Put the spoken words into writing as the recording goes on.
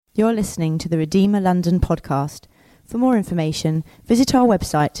You're listening to the Redeemer London podcast. For more information, visit our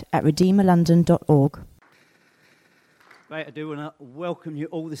website at redeemerlondon.org. Great, I do want to welcome you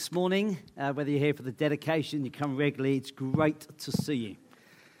all this morning. Whether you're here for the dedication, you come regularly, it's great to see you.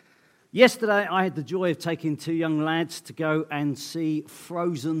 Yesterday, I had the joy of taking two young lads to go and see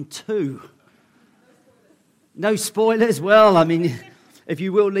Frozen 2. No spoilers. Well, I mean, if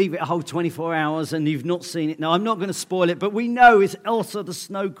you will leave it a whole 24 hours and you've not seen it. No, I'm not going to spoil it, but we know it's Elsa the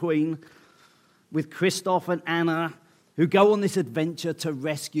Snow Queen with Kristoff and Anna who go on this adventure to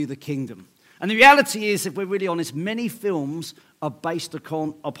rescue the kingdom. And the reality is, if we're really honest, many films are based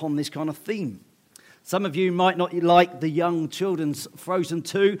upon this kind of theme. Some of you might not like the young children's Frozen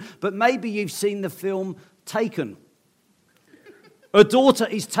 2, but maybe you've seen the film Taken. A daughter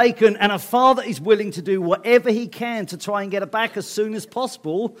is taken and a father is willing to do whatever he can to try and get her back as soon as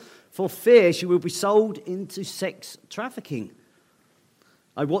possible for fear she will be sold into sex trafficking.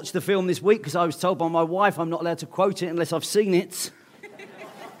 I watched the film this week because I was told by my wife I'm not allowed to quote it unless I've seen it.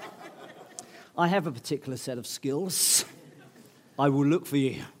 I have a particular set of skills. I will look for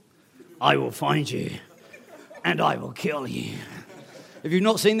you. I will find you. And I will kill you. If you've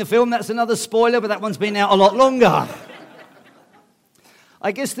not seen the film, that's another spoiler, but that one's been out a lot longer.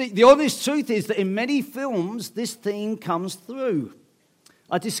 I guess the honest truth is that in many films, this theme comes through.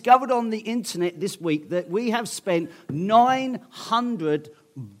 I discovered on the internet this week that we have spent $900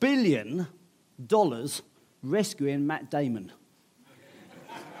 billion rescuing Matt Damon.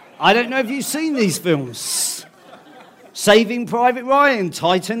 I don't know if you've seen these films. Saving Private Ryan,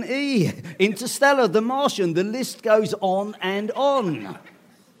 Titan E, Interstellar, The Martian, the list goes on and on.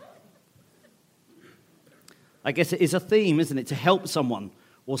 I guess it is a theme, isn't it, to help someone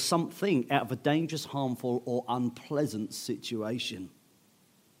or something out of a dangerous, harmful, or unpleasant situation.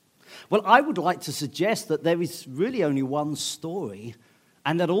 Well, I would like to suggest that there is really only one story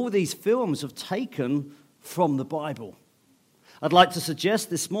and that all these films have taken from the Bible. I'd like to suggest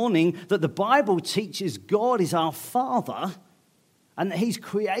this morning that the Bible teaches God is our Father and that He's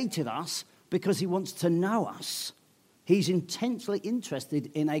created us because He wants to know us. He's intensely interested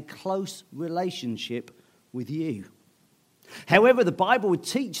in a close relationship with you. However, the Bible would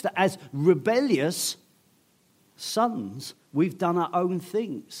teach that as rebellious sons, we've done our own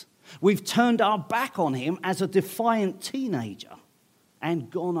things. We've turned our back on Him as a defiant teenager and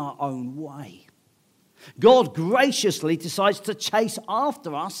gone our own way. God graciously decides to chase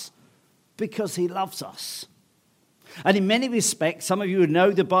after us because He loves us. And in many respects, some of you would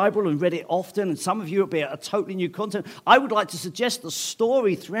know the Bible and read it often, and some of you will be a totally new content. I would like to suggest the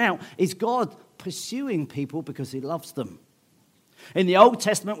story throughout is God pursuing people because He loves them. In the Old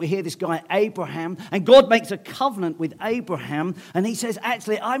Testament, we hear this guy Abraham, and God makes a covenant with Abraham, and He says,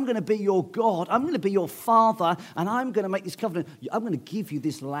 actually, I'm going to be your God, I'm going to be your father, and I'm going to make this covenant. I'm going to give you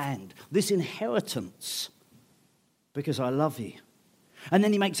this land, this inheritance, because I love you. And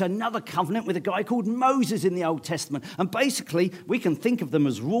then He makes another covenant with a guy called Moses in the Old Testament. And basically, we can think of them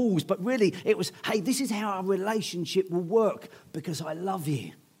as rules, but really it was, hey, this is how our relationship will work because I love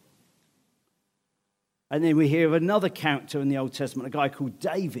you. And then we hear of another character in the Old Testament, a guy called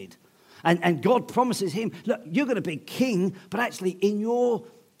David. And God promises him, look, you're going to be king, but actually in your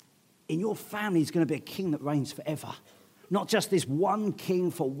family is going to be a king that reigns forever. Not just this one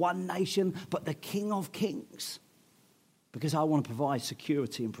king for one nation, but the King of Kings. Because I want to provide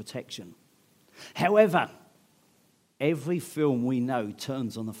security and protection. However, every film we know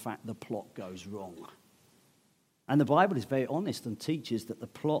turns on the fact the plot goes wrong. And the Bible is very honest and teaches that the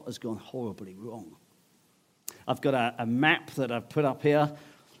plot has gone horribly wrong. I've got a map that I've put up here,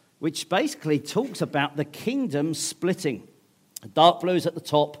 which basically talks about the kingdom splitting. Dark blue is at the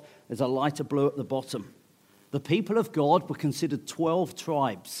top, there's a lighter blue at the bottom. The people of God were considered 12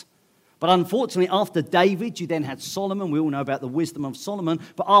 tribes. But unfortunately, after David, you then had Solomon. We all know about the wisdom of Solomon.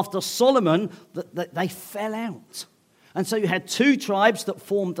 But after Solomon, they fell out. And so you had 2 tribes that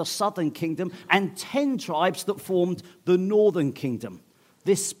formed the southern kingdom and 10 tribes that formed the northern kingdom.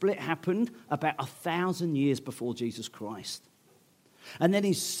 This split happened about 1,000 years before Jesus Christ. And then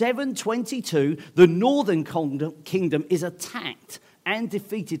in 722, the northern kingdom is attacked and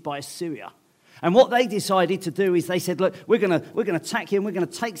defeated by Assyria. And what they decided to do is they said, look, we're going to attack you, and we're going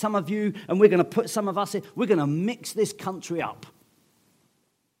to take some of you, and we're going to put some of us in. We're going to mix this country up.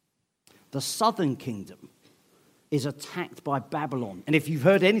 The southern kingdom is attacked by Babylon. And if you've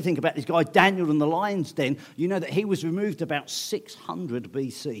heard anything about this guy Daniel in the lion's den, you know that he was removed about 600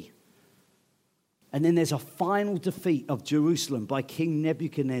 BC. And then there's a final defeat of Jerusalem by King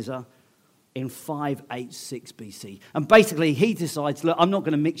Nebuchadnezzar in 586 BC. And basically he decides, look, I'm not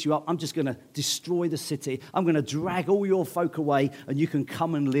going to mix you up. I'm just going to destroy the city. I'm going to drag all your folk away and you can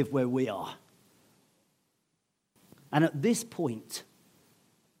come and live where we are. And at this point,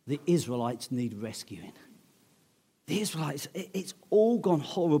 the Israelites need rescuing. The Israelites, it's all gone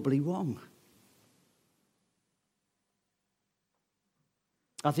horribly wrong.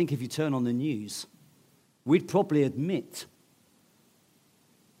 I think if you turn on the news, we'd probably admit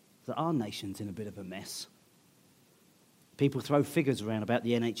that our nation's in a bit of a mess. People throw figures around about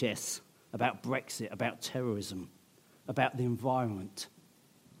the NHS, about Brexit, about terrorism, about the environment.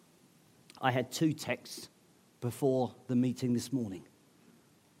 I had 2 texts before the meeting this morning.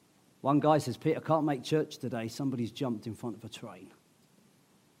 One guy says, Peter, I can't make church today. Somebody's jumped in front of a train.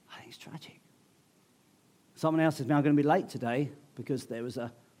 I think it's tragic. Someone else is now going to be late today because there was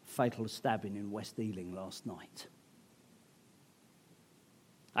a fatal stabbing in West Ealing last night.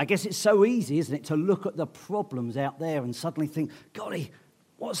 I guess it's so easy, isn't it, to look at the problems out there and suddenly think, golly,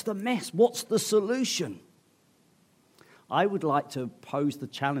 what's the mess? What's the solution? I would like to pose the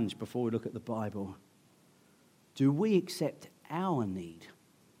challenge before we look at the Bible. Do we accept our need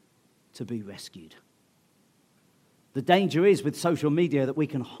to be rescued? The danger is with social media that we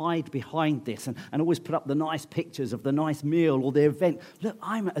can hide behind this and always put up the nice pictures of the nice meal or the event. Look,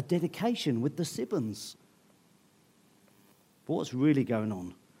 I'm at a dedication with the Sibbons. But what's really going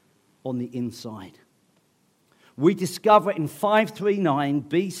on the inside? We discover in 539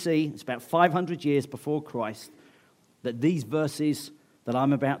 BC, it's about 500 years before Christ, that these verses that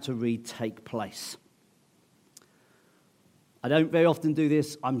I'm about to read take place. I don't very often do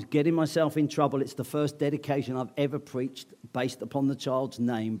this. I'm getting myself in trouble. It's the first dedication I've ever preached based upon the child's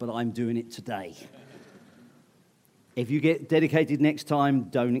name, but I'm doing it today. If you get dedicated next time,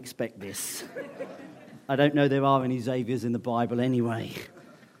 don't expect this. I don't know there are any Xaviers in the Bible anyway.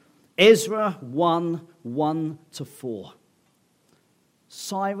 Ezra 1:1-4.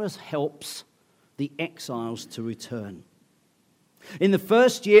 Cyrus helps the exiles to return. In the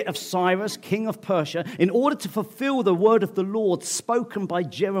first year of Cyrus, king of Persia, in order to fulfill the word of the Lord spoken by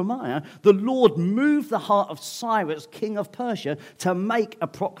Jeremiah, the Lord moved the heart of Cyrus, king of Persia, to make a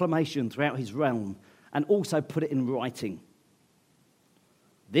proclamation throughout his realm and also put it in writing.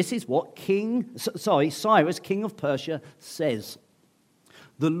 This is what Cyrus, king of Persia, says.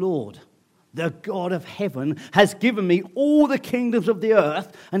 The Lord, the God of heaven, has given me all the kingdoms of the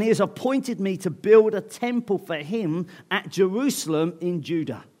earth, and he has appointed me to build a temple for him at Jerusalem in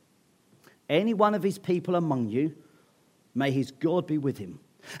Judah. Any one of his people among you, may his God be with him.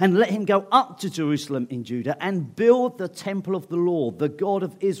 And let him go up to Jerusalem in Judah and build the temple of the Lord, the God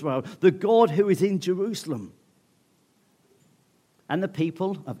of Israel, the God who is in Jerusalem. And the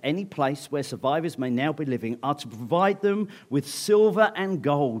people of any place where survivors may now be living are to provide them with silver and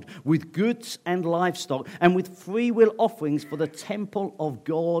gold, with goods and livestock, and with freewill offerings for the temple of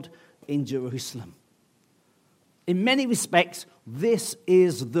God in Jerusalem. In many respects, this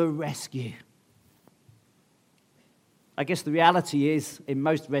is the rescue. I guess the reality is, in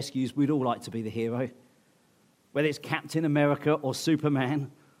most rescues, we'd all like to be the hero. Whether it's Captain America or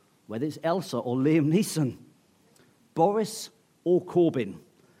Superman, whether it's Elsa or Liam Neeson, Boris or Corbyn,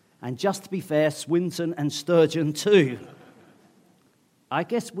 and just to be fair, Swinton and Sturgeon too. I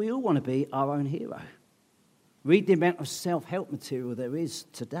guess we all want to be our own hero. Read the amount of self-help material there is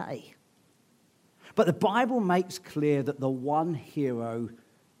today. But the Bible makes clear that the one hero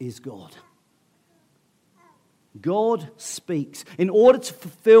is God. God speaks. In order to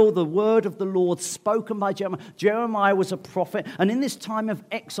fulfill the word of the Lord spoken by Jeremiah. Jeremiah was a prophet, and in this time of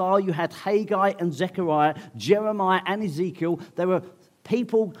exile, you had Haggai and Zechariah, Jeremiah and Ezekiel. They were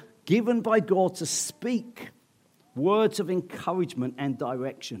people given by God to speak words of encouragement and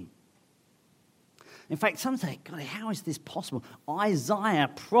direction. In fact, some say, God, how is this possible? Isaiah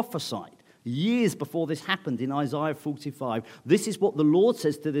prophesied years before this happened in Isaiah 45. This is what the Lord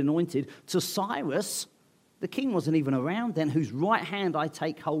says to the anointed, to Cyrus. The king wasn't even around then, whose right hand I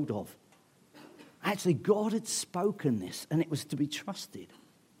take hold of. Actually, God had spoken this, and it was to be trusted.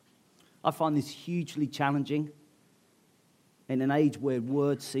 I find this hugely challenging in an age where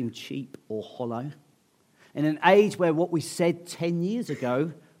words seem cheap or hollow. In an age where what we said 10 years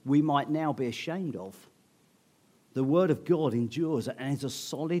ago, we might now be ashamed of. The word of God endures and is a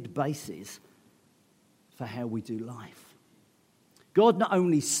solid basis for how we do life. God not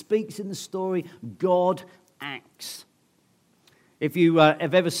only speaks in the story, God acts. If you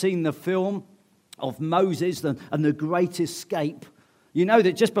have ever seen the film of Moses and the Great Escape, you know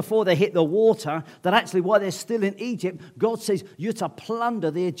that just before they hit the water, that actually while they're still in Egypt, God says, you're to plunder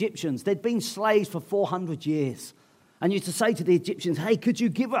the Egyptians. They'd been slaves for 400 years. And you're to say to the Egyptians, hey, could you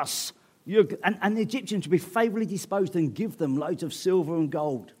give us And the Egyptians would be favorably disposed and give them loads of silver and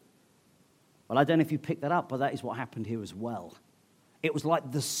gold. Well, I don't know if you picked that up, but that is what happened here as well. It was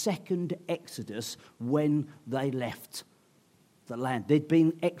like the second Exodus when they left the land. They'd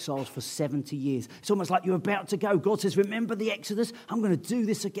been exiles for 70 years. It's almost like you're about to go. God says, remember the Exodus? I'm going to do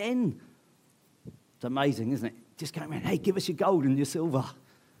this again. It's amazing, isn't it? Just going around, hey, give us your gold and your silver.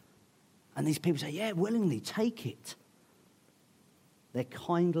 And these people say, yeah, willingly, take it. They're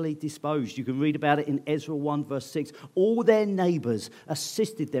kindly disposed. You can read about it in Ezra 1, verse 6. All their neighbors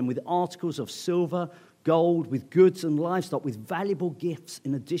assisted them with articles of silver, gold, with goods and livestock, with valuable gifts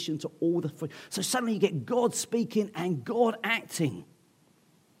in addition to all the free. So suddenly you get God speaking and God acting.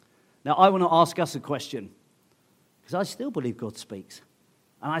 Now, I want to ask us a question, because I still believe God speaks,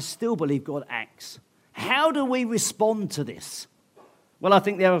 and I still believe God acts. How do we respond to this? Well, I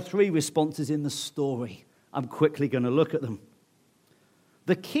think there are three responses in the story. I'm quickly going to look at them.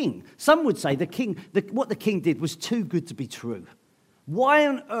 The king. Some would say what the king did was too good to be true. Why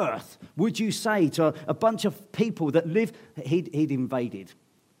on earth would you say to a bunch of people that lived, he'd invaded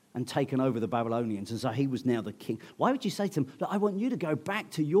and taken over the Babylonians, and so he was now the king. Why would you say to them, look, I want you to go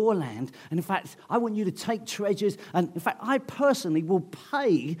back to your land, and in fact, I want you to take treasures, and in fact, I personally will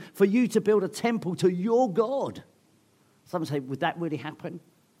pay for you to build a temple to your God. Some say, would that really happen?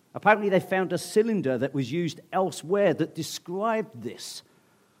 Apparently, they found a cylinder that was used elsewhere that described this.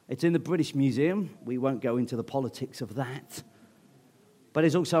 It's in the British Museum. We won't go into the politics of that. But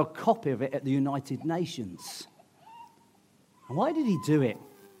there's also a copy of it at the United Nations. And why did he do it?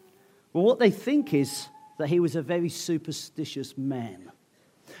 Well, what they think is that he was a very superstitious man.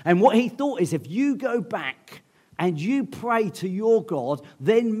 And what he thought is, if you go back and you pray to your God,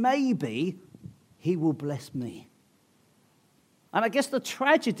 then maybe he will bless me. And I guess the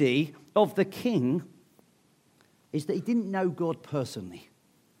tragedy of the king is that he didn't know God personally.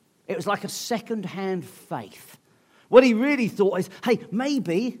 It was like a second-hand faith. What he really thought is, hey,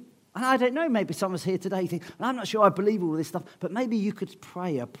 maybe, and I don't know, maybe someone's here today thinking, I'm not sure I believe all this stuff, but maybe you could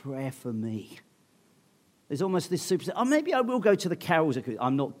pray a prayer for me. There's almost this maybe I will go to the carols.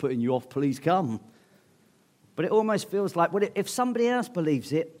 I'm not putting you off, please come. But it almost feels like, well, if somebody else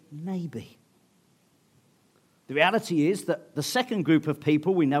believes it, maybe. The reality is that the second group of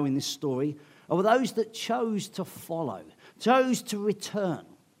people we know in this story are those that chose to follow, chose to return.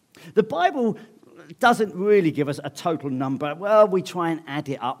 The Bible doesn't really give us a total number. Well, we try and add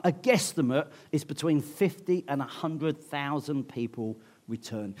it up. A guesstimate is between 50 and 100,000 people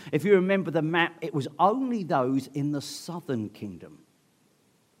return. If you remember the map, it was only those in the southern kingdom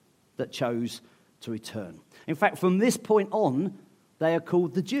that chose to return. In fact, from this point on, they are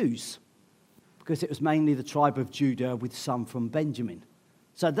called the Jews, because it was mainly the tribe of Judah with some from Benjamin.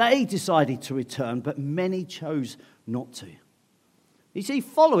 So they decided to return, but many chose not to. You see,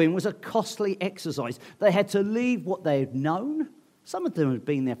 following was a costly exercise. They had to leave what they had known. Some of them had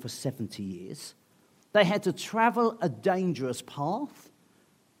been there for 70 years. They had to travel a dangerous path.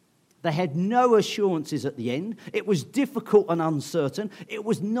 They had no assurances at the end. It was difficult and uncertain. It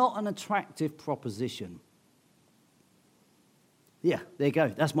was not an attractive proposition. Yeah, there you go.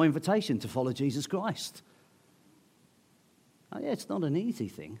 That's my invitation to follow Jesus Christ. Oh, yeah, it's not an easy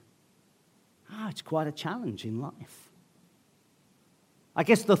thing. It's quite a challenge in life. I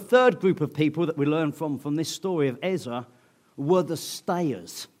guess the third group of people that we learn from this story of Ezra were the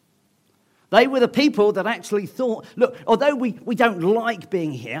stayers. They were the people that actually thought, look, although we don't like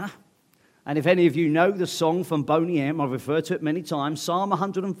being here, and if any of you know the song from Boney M, I've referred to it many times, Psalm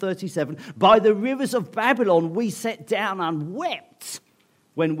 137, by the rivers of Babylon we sat down and wept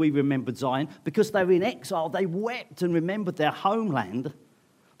when we remembered Zion. Because they were in exile, they wept and remembered their homeland.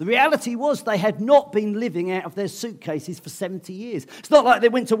 The reality was they had not been living out of their suitcases for 70 years. It's not like they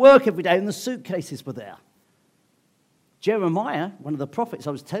went to work every day and the suitcases were there. Jeremiah, one of the prophets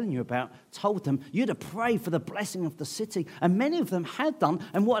I was telling you about, told them, you're to pray for the blessing of the city. And many of them had done.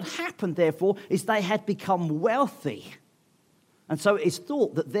 And what had happened, therefore, is they had become wealthy. And so it's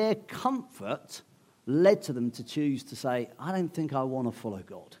thought that their comfort led to them to choose to say, I don't think I want to follow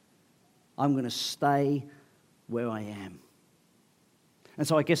God. I'm going to stay where I am. And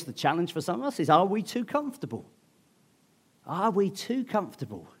so I guess the challenge for some of us is, are we too comfortable? Are we too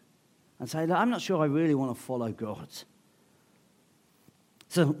comfortable? And say, I'm not sure I really want to follow God.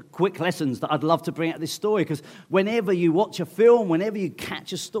 Some quick lessons that I'd love to bring out of this story, because whenever you watch a film, whenever you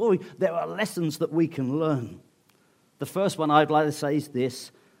catch a story, there are lessons that we can learn. The first one I'd like to say is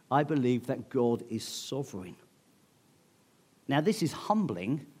this: I believe that God is sovereign. Now, this is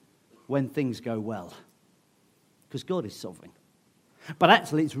humbling when things go well, because God is sovereign. But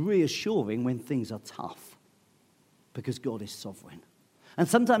actually, it's reassuring when things are tough, because God is sovereign. And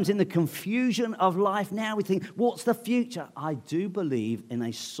sometimes in the confusion of life now we think, what's the future? I do believe in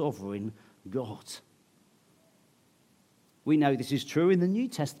a sovereign God. We know this is true in the New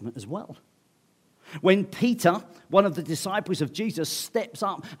Testament as well. When Peter, one of the disciples of Jesus, steps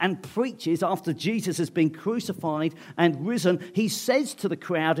up and preaches after Jesus has been crucified and risen, he says to the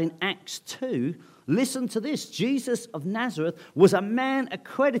crowd in Acts 2, listen to this, Jesus of Nazareth was a man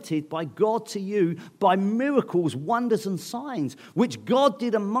accredited by God to you by miracles, wonders and signs, which God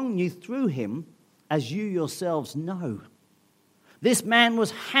did among you through him, as you yourselves know. This man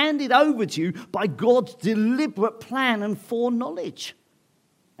was handed over to you by God's deliberate plan and foreknowledge.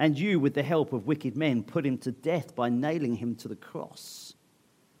 And you, with the help of wicked men, put him to death by nailing him to the cross.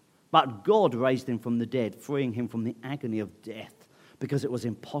 But God raised him from the dead, freeing him from the agony of death, because it was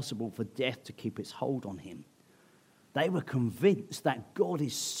impossible for death to keep its hold on him. They were convinced that God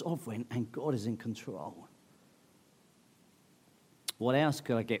is sovereign and God is in control. What else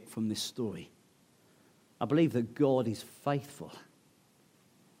could I get from this story? I believe that God is faithful.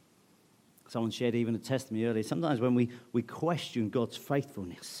 Someone shared even a testimony earlier. Sometimes when we question God's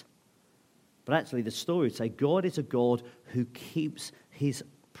faithfulness. But actually the story would say God is a God who keeps his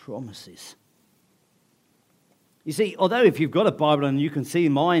promises. You see, although if you've got a Bible and you can see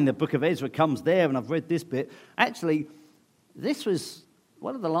mine, the book of Ezra comes there, and I've read this bit, actually this was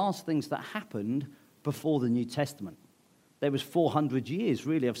one of the last things that happened before the New Testament. There was 400 years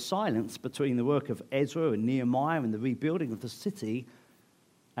really of silence between the work of Ezra and Nehemiah and the rebuilding of the city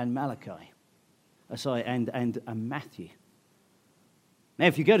and Malachi. And Matthew. Now,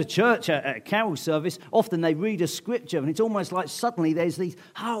 if you go to church at a carol service, often they read a scripture, and it's almost like suddenly there's these,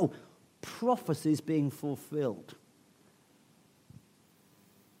 prophecies being fulfilled.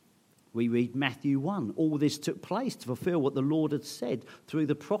 We read Matthew 1. All this took place to fulfill what the Lord had said through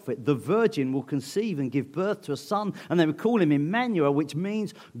the prophet. The virgin will conceive and give birth to a son, and they would call him Emmanuel, which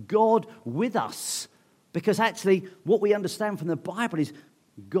means God with us. Because actually, what we understand from the Bible is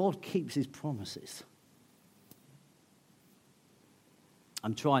God keeps his promises.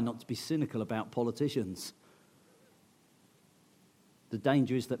 I'm trying not to be cynical about politicians. The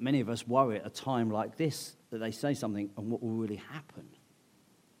danger is that many of us worry at a time like this that they say something and what will really happen.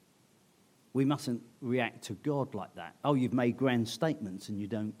 We mustn't react to God like that. Oh, you've made grand statements and you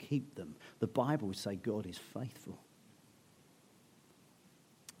don't keep them. The Bible would say God is faithful.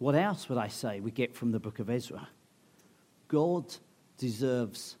 What else would I say we get from the book of Ezra? God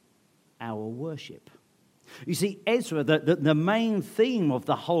deserves our worship. You see, Ezra, the main theme of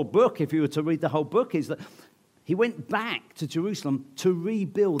the whole book, if you were to read the whole book, is that he went back to Jerusalem to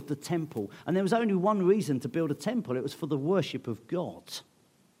rebuild the temple. And there was only one reason to build a temple. It was for the worship of God.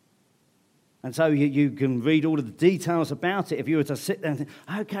 And so you can read all of the details about it if you were to sit there and think,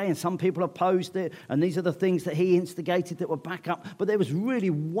 okay, and some people opposed it, and these are the things that he instigated that were back up. But there was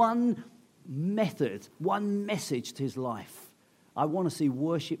really one method, one message to his life. I want to see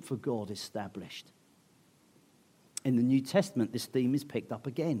worship for God established. In the New Testament, this theme is picked up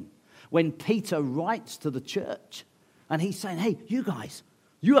again. When Peter writes to the church, and he's saying, hey, you guys,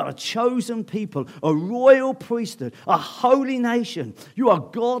 you are a chosen people, a royal priesthood, a holy nation. You are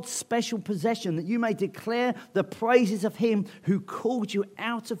God's special possession, that you may declare the praises of him who called you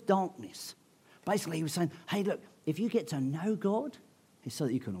out of darkness. Basically, he was saying, hey, look, if you get to know God, it's so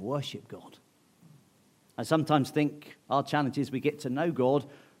that you can worship God. I sometimes think our challenge is we get to know God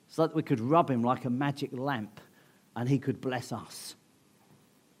so that we could rub him like a magic lamp and he could bless us.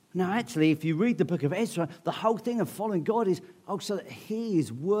 Now, actually, if you read the book of Ezra, the whole thing of following God is so that he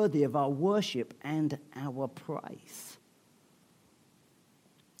is worthy of our worship and our praise.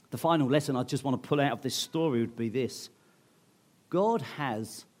 The final lesson I just want to pull out of this story would be this. God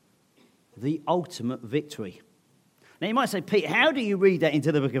has the ultimate victory. Now, you might say, Pete, how do you read that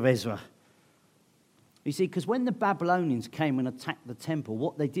into the book of Ezra? You see, because when the Babylonians came and attacked the temple,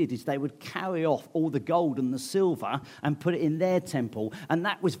 what they did is they would carry off all the gold and the silver and put it in their temple. And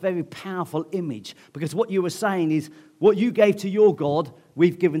that was a very powerful image, because what you were saying is, what you gave to your God,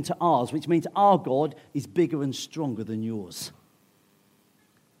 we've given to ours, which means our God is bigger and stronger than yours.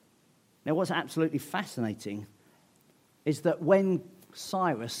 Now, what's absolutely fascinating is that when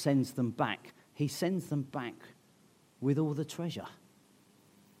Cyrus sends them back, he sends them back with all the treasure.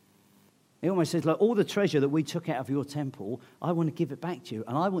 He almost says, look, all the treasure that we took out of your temple, I want to give it back to you.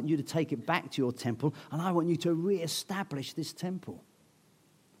 And I want you to take it back to your temple. And I want you to reestablish this temple.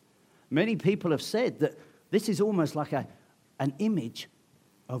 Many people have said that this is almost like an image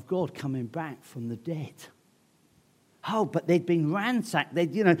of God coming back from the dead. Oh, but they'd been ransacked.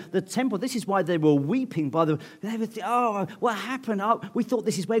 The temple, this is why they were weeping they were what happened? Oh, we thought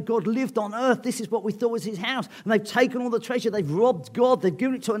this is where God lived on earth. This is what we thought was his house. And they've taken all the treasure. They've robbed God. They've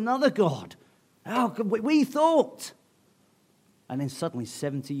given it to another God. Oh, we thought. And then suddenly,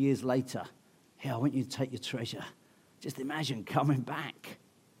 70 years later, I want you to take your treasure. Just imagine coming back.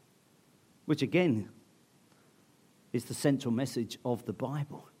 Which again is the central message of the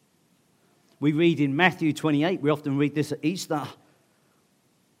Bible. We read in Matthew 28, we often read this at Easter.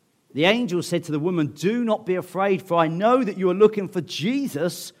 The angel said to the woman, "Do not be afraid, for I know that you are looking for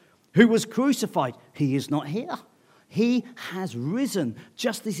Jesus who was crucified. He is not here. He has risen.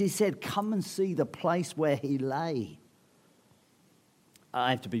 Just as he said, come and see the place where he lay."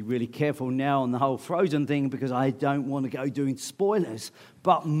 I have to be really careful now on the whole Frozen thing because I don't want to go doing spoilers.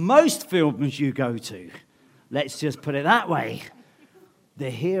 But most films you go to, let's just put it that way, the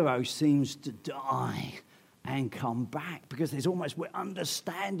hero seems to die and come back because we're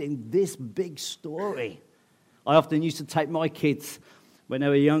understanding this big story. I often used to take my kids when they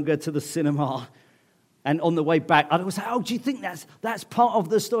were younger to the cinema, and on the way back, I'd always say, "Oh, do you think that's part of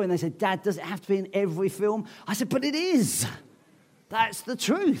the story?" And they said, "Dad, does it have to be in every film?" I said, "But it is. That's the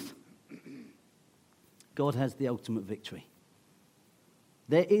truth." God has the ultimate victory.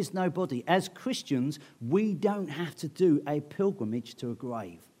 There is no body. As Christians, we don't have to do a pilgrimage to a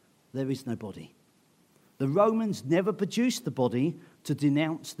grave. There is no body. The Romans never produced the body to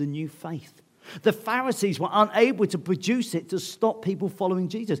denounce the new faith. The Pharisees were unable to produce it to stop people following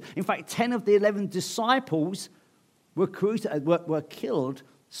Jesus. In fact, 10 of the 11 disciples were killed,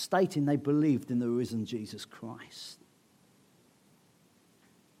 stating they believed in the risen Jesus Christ.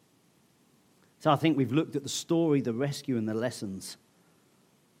 So I think we've looked at the story, the rescue, and the lessons.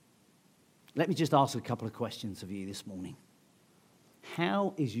 Let me just ask a couple of questions of you this morning.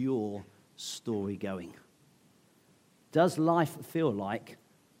 How is your story going? Does life feel like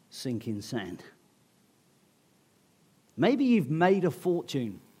sinking sand? Maybe you've made a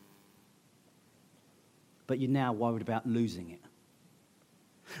fortune, but you're now worried about losing it.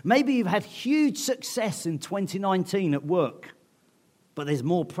 Maybe you've had huge success in 2019 at work, but there's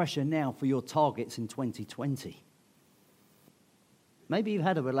more pressure now for your targets in 2020. Maybe you've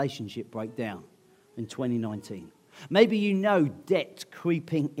had a relationship breakdown in 2019. Maybe you know debt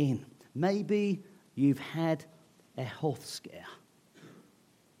creeping in. Maybe you've had a health scare.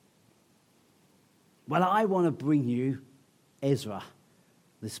 Well, I want to bring you Ezra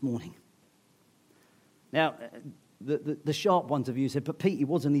this morning. Now, the sharp ones of you said, "But Pete, he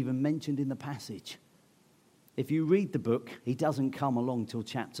wasn't even mentioned in the passage." If you read the book, he doesn't come along till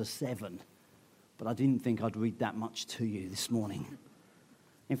chapter 7. But I didn't think I'd read that much to you this morning.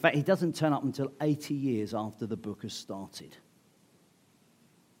 In fact, he doesn't turn up until 80 years after the book has started.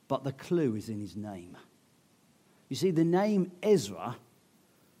 But the clue is in his name. You see, the name Ezra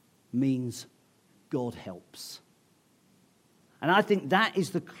means God helps. And I think that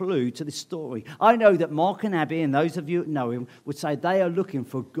is the clue to this story. I know that Mark and Abby, and those of you that know him, would say they are looking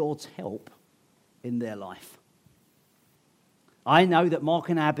for God's help in their life. I know that Mark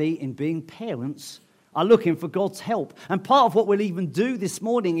and Abby, in being parents, are looking for God's help. And part of what we'll even do this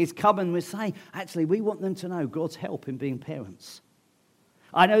morning is come and we'll say, actually, we want them to know God's help in being parents.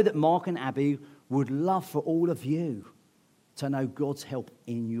 I know that Mark and Abby would love for all of you to know God's help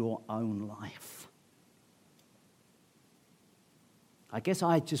in your own life. I guess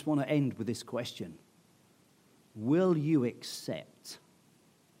I just want to end with this question. Will you accept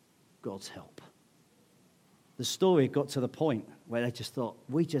God's help? The story got to the point where they just thought,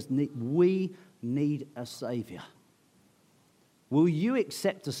 we need a Savior. Will you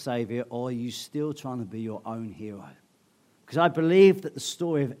accept a Savior, or are you still trying to be your own hero? Because I believe that the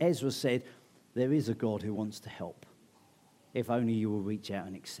story of Ezra said, there is a God who wants to help, if only you will reach out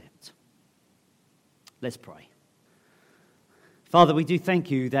and accept. Let's pray. Father, we do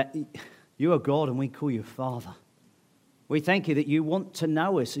thank you that you are God and we call you Father. We thank you that you want to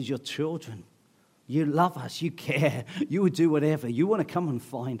know us as your children. You love us, you care, you would do whatever. You want to come and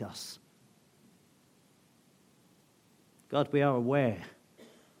find us. God, we are aware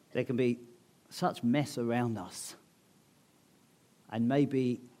there can be such mess around us. And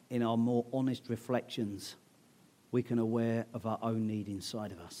maybe in our more honest reflections, we can aware of our own need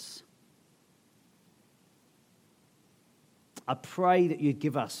inside of us. I pray that you'd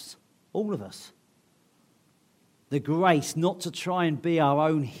give us, all of us, the grace not to try and be our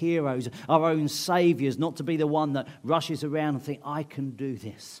own heroes, our own saviors, not to be the one that rushes around and think, I can do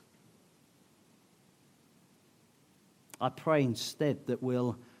this. I pray instead that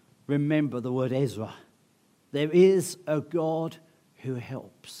we'll remember the word Ezra. There is a God who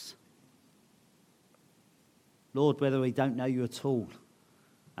helps. Lord, whether we don't know you at all,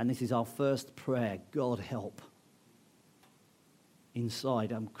 and this is our first prayer, God help.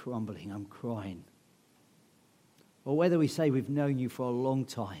 Inside, I'm crumbling, I'm crying. Or whether we say we've known you for a long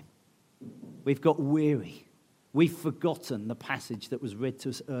time, we've got weary, we've forgotten the passage that was read to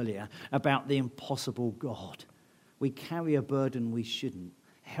us earlier about the impossible God. We carry a burden we shouldn't.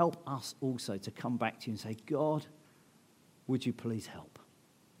 Help us also to come back to you and say, God, would you please help?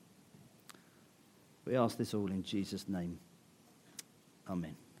 We ask this all in Jesus' name.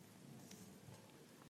 Amen.